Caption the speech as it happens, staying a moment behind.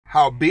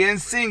how being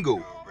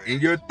single in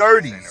your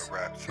 30s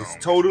is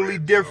totally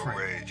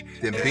different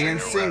than being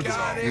single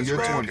in your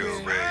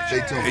 20s.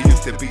 Stay tuned. It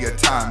used to be a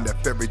time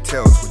that fairy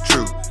tales were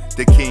true.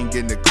 The king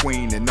and the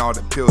queen and all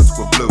the pills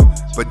were blue.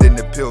 But then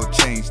the pill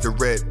changed, the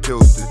red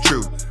pill's the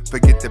truth.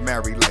 Forget the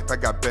married life, I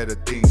got better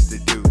things to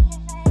do.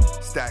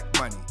 Stack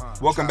money.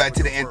 Welcome back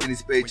to the Anthony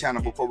Spade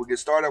channel. Before we get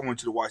started, I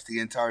want you to watch the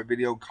entire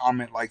video,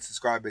 comment, like,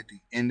 subscribe at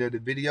the end of the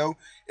video.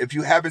 If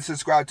you haven't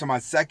subscribed to my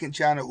second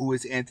channel, who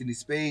is Anthony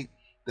Spade,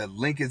 the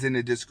link is in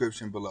the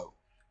description below.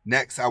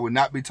 Next, I will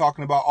not be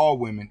talking about all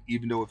women,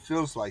 even though it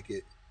feels like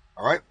it.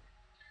 All right?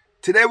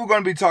 Today, we're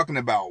going to be talking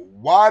about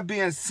why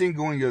being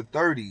single in your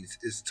 30s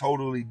is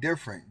totally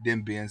different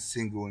than being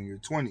single in your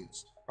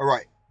 20s. All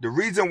right. The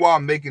reason why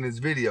I'm making this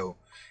video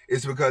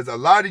is because a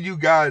lot of you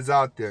guys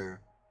out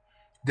there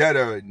that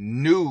are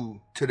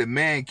new to the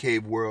man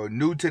cave world,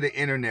 new to the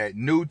internet,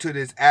 new to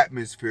this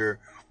atmosphere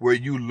where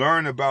you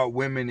learn about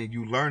women and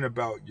you learn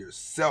about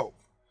yourself.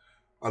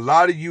 A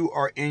lot of you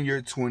are in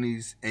your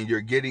 20s and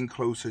you're getting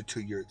closer to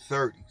your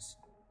 30s.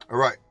 All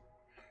right.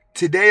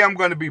 Today, I'm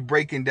going to be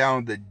breaking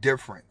down the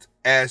difference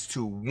as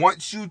to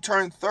once you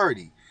turn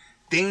 30,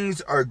 things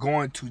are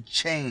going to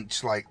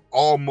change like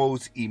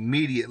almost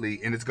immediately,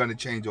 and it's going to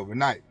change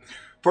overnight.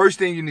 First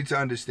thing you need to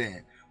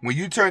understand, when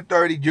you turn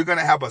 30, you're going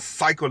to have a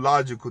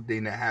psychological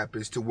thing that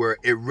happens to where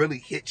it really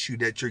hits you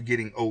that you're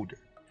getting older.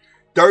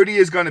 30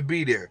 is going to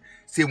be there.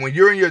 See, when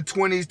you're in your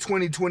 20s,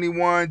 20,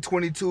 21,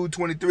 22,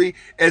 23,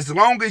 as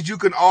long as you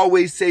can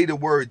always say the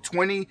word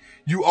 20,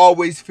 you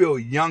always feel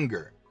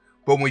younger.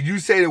 But when you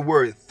say the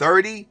word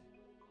 30,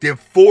 then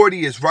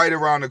 40 is right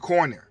around the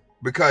corner,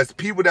 because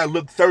people that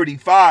look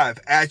 35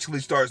 actually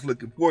starts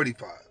looking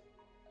 45.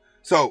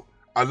 So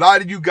a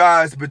lot of you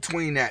guys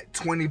between that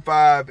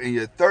 25 and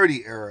your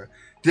 30 era,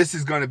 this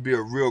is going to be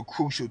a real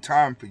crucial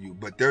time for you.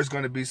 But there's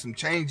going to be some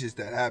changes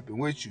that happen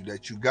with you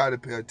that you got to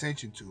pay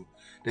attention to,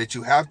 that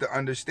you have to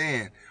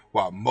understand,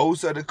 while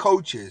most of the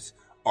coaches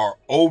are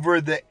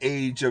over the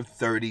age of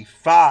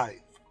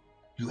 35.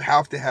 You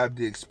have to have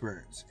the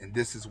experience, and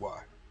this is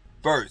why.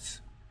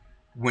 First,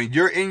 when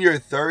you're in your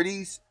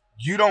 30s,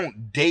 you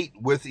don't date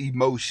with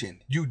emotion.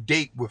 You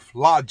date with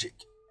logic.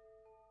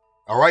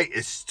 All right?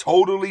 It's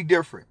totally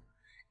different.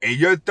 In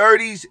your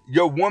 30s,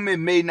 your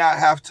woman may not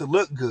have to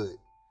look good.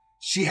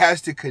 She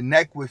has to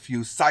connect with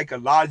you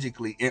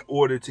psychologically in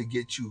order to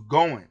get you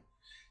going.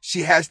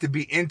 She has to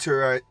be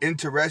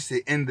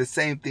interested in the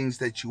same things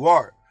that you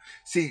are.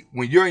 See,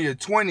 when you're in your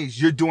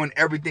 20s, you're doing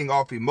everything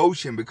off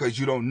emotion because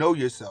you don't know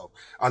yourself.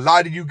 A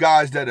lot of you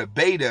guys that are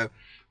beta,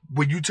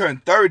 when you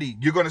turn 30,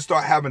 you're going to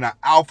start having an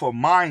alpha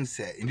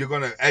mindset. And you're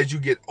going to, as you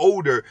get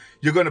older,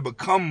 you're going to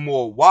become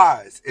more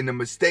wise. And the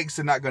mistakes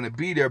are not going to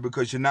be there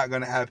because you're not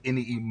going to have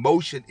any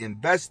emotion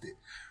invested.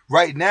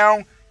 Right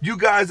now, you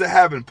guys are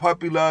having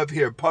puppy love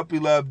here, puppy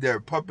love there,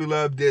 puppy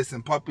love this,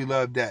 and puppy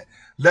love that,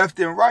 left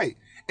and right.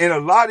 And a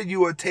lot of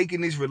you are taking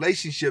these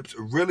relationships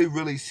really,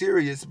 really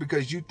serious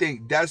because you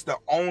think that's the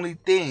only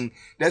thing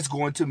that's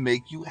going to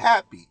make you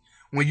happy.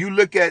 When you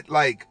look at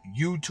like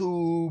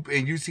YouTube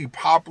and you see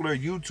popular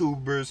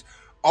YouTubers,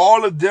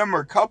 all of them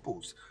are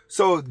couples.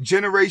 So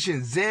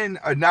Generation Z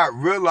is not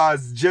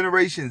realizing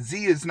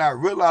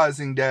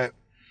that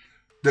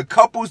the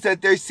couples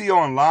that they see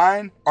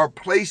online are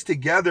placed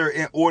together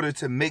in order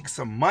to make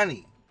some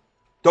money.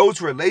 Those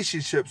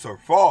relationships are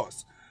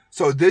false.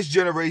 So this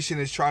generation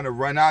is trying to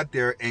run out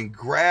there and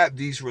grab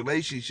these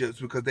relationships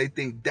because they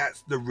think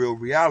that's the real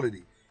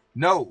reality.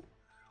 No.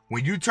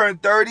 When you turn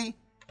 30,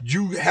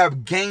 you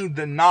have gained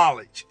the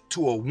knowledge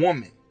to a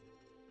woman.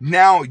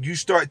 Now you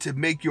start to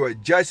make your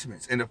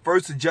adjustments. And the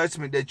first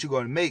adjustment that you're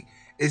going to make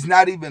is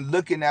not even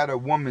looking at a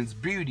woman's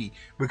beauty,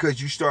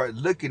 because you start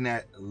looking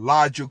at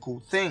logical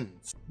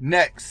things.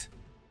 Next,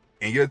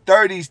 in your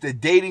 30s, the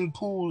dating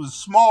pool is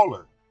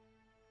smaller.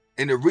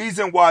 And the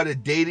reason why the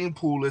dating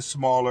pool is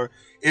smaller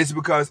is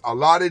because a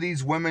lot of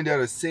these women that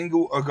are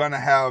single are going to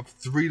have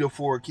 3 to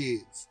 4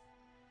 kids.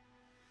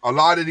 A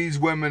lot of these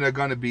women are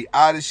going to be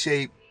out of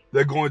shape.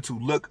 They're going to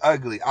look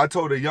ugly. I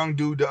told a young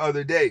dude the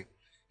other day,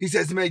 he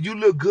says, man, you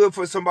look good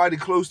for somebody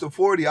close to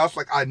 40. I was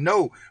like, I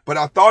know, but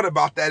I thought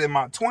about that in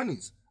my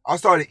 20s. I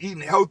started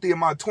eating healthy in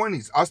my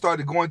 20s. I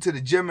started going to the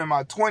gym in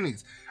my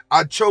 20s.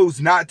 I chose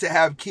not to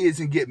have kids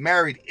and get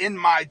married in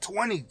my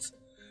 20s.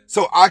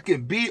 So I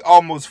can be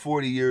almost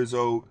 40 years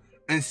old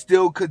and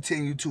still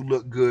continue to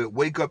look good,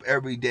 wake up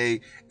every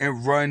day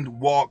and run,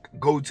 walk,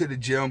 go to the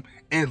gym,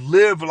 and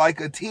live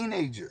like a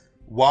teenager.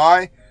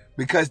 Why?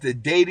 Because the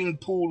dating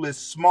pool is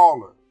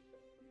smaller.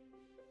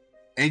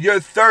 In your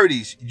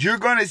 30s, you're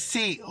going to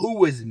see who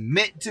was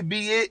meant to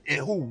be it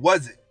and who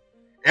wasn't.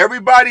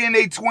 Everybody in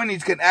their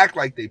 20s can act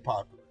like they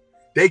popular.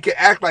 They can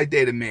act like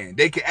they the man.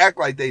 They can act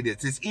like they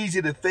this. It's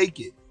easy to fake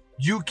it.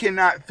 You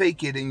cannot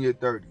fake it in your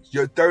 30s.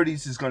 Your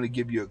 30s is going to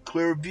give you a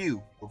clear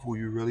view of who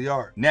you really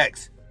are.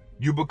 Next,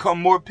 you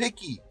become more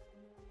picky.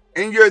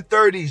 In your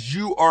 30s,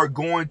 you are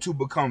going to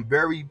become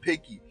very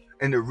picky.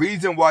 And the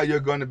reason why you're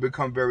going to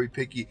become very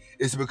picky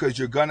is because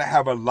you're going to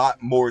have a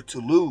lot more to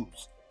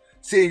lose.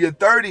 See, in your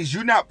 30s,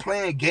 you're not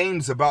playing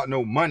games about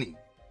no money.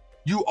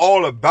 You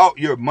all about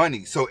your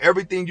money. So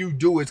everything you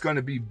do is going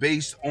to be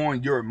based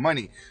on your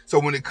money. So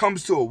when it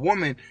comes to a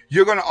woman,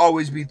 you're going to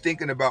always be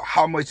thinking about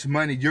how much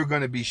money you're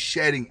going to be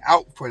shedding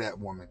out for that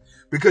woman,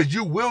 because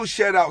you will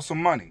shed out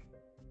some money.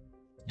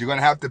 You're going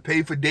to have to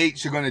pay for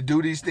dates. You're going to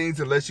do these things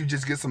unless you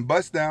just get some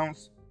bust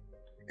downs.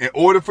 In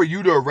order for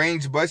you to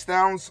arrange bust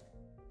downs,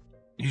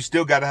 you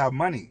still got to have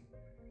money.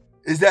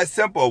 It's that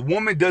simple. A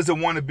woman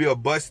doesn't want to be a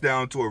bust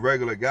down to a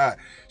regular guy.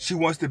 She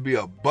wants to be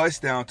a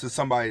bust down to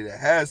somebody that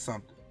has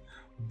something.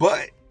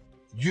 But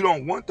you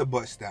don't want the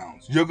bust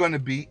downs. You're going to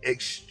be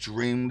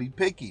extremely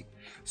picky.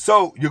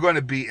 So you're going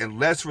to be in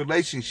less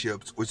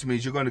relationships, which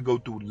means you're going to go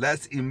through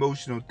less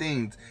emotional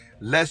things,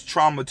 less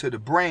trauma to the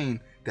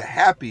brain, the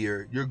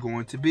happier you're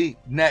going to be.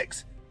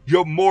 Next,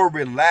 you're more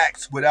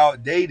relaxed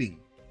without dating.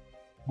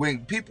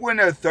 When people in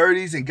their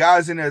 30s and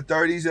guys in their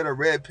 30s that are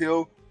red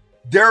pill,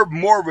 they're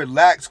more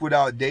relaxed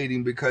without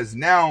dating, because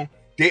now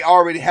they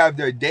already have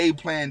their day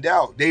planned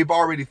out. They've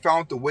already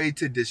found the way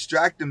to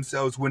distract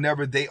themselves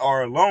whenever they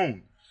are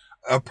alone.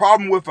 A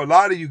problem with a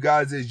lot of you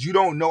guys is you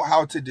don't know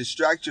how to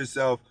distract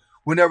yourself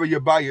whenever you're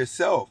by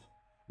yourself.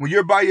 When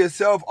you're by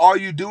yourself, all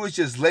you do is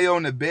just lay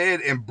on the bed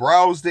and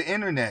browse the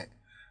internet,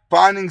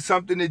 finding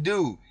something to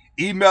do,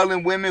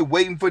 emailing women,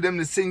 waiting for them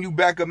to send you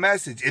back a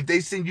message. If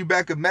they send you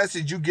back a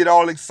message, you get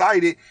all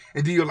excited,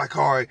 and then you're like,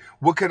 all right,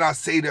 what can I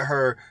say to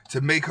her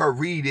to make her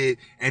read it?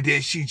 And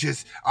then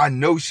I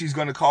know she's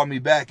going to call me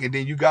back. And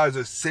then you guys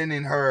are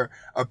sending her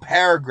a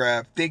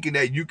paragraph thinking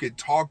that you could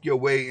talk your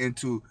way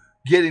into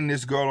getting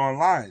this girl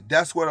online.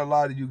 That's what a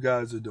lot of you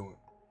guys are doing.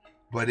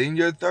 But in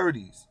your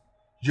 30s,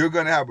 you're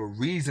going to have a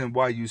reason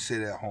why you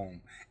sit at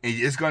home. And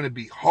it's going to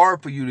be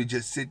hard for you to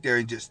just sit there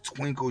and just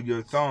twinkle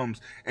your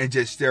thumbs and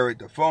just stare at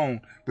the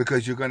phone,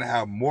 because you're going to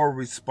have more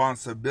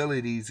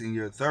responsibilities in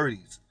your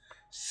 30s.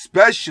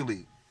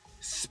 Especially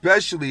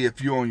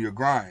if you're on your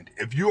grind.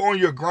 If you're on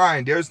your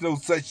grind, there's no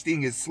such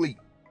thing as sleep.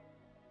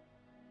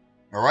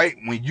 All right?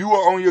 When you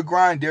are on your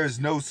grind, there's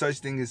no such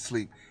thing as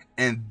sleep.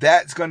 And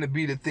that's going to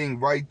be the thing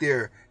right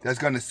there that's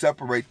going to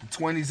separate the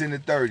 20s and the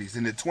 30s.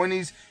 In the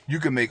 20s, you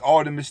can make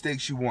all the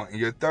mistakes you want. In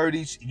your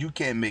 30s, you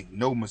can't make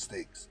no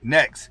mistakes.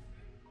 Next,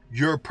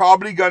 you're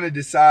probably going to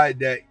decide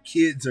that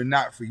kids are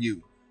not for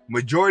you.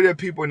 Majority of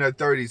people in their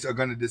 30s are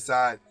going to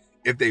decide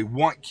if they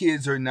want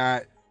kids or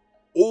not,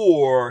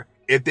 or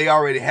if they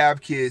already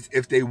have kids,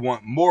 if they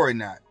want more or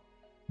not.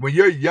 When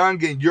you're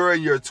young and you're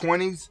in your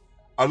 20s,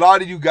 a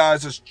lot of you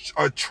guys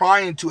are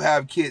trying to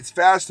have kids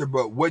faster,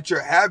 but what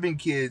you're having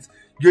kids,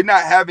 you're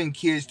not having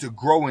kids to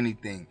grow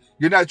anything.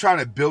 You're not trying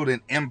to build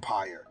an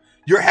empire.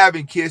 You're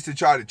having kids to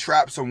try to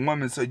trap some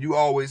women so you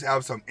always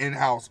have some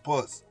in-house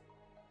puss.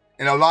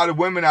 And a lot of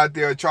women out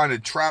there are trying to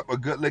trap a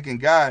good-looking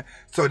guy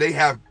so they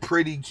have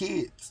pretty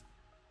kids.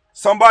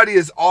 Somebody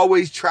is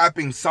always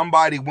trapping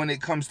somebody when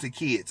it comes to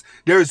kids.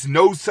 There's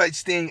no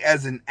such thing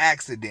as an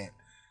accident.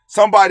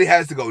 Somebody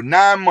has to go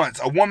 9 months.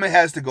 A woman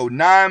has to go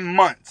 9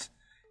 months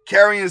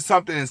carrying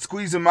something and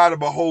squeeze them out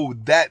of a hole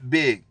that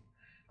big.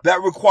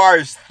 That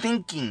requires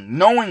thinking,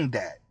 knowing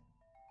that.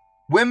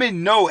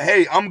 Women know,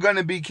 hey, I'm going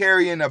to be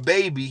carrying a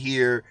baby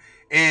here,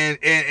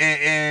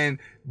 and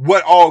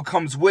what all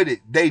comes with it.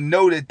 They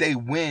know that they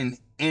win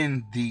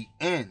in the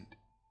end.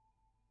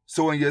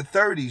 So in your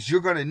 30s,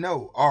 you're going to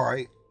know, all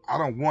right, I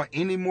don't want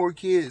any more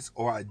kids,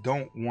 or I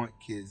don't want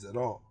kids at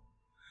all.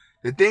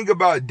 The thing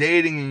about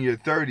dating in your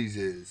 30s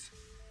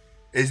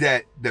is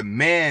that the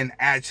man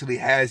actually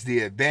has the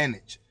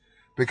advantage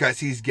because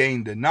he's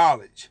gained the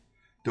knowledge.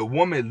 The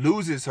woman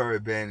loses her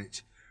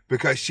advantage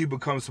because she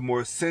becomes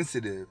more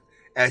sensitive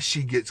as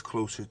she gets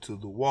closer to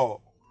the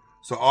wall.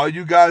 So all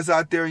you guys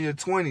out there in your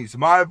 20s,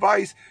 my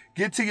advice,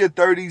 get to your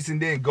 30s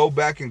and then go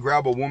back and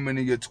grab a woman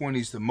in your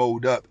 20s to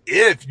mold up,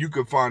 if you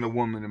can find a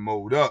woman to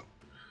mold up.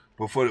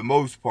 But for the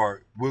most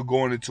part, we're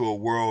going into a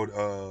world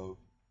of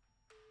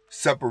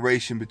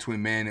separation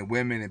between men and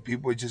women, and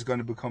people are just going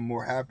to become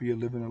more happier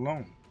living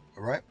alone.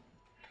 All right?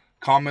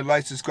 Comment,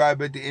 like,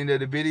 subscribe at the end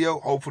of the video.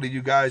 Hopefully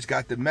you guys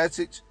got the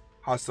message.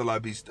 Hasta la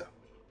vista.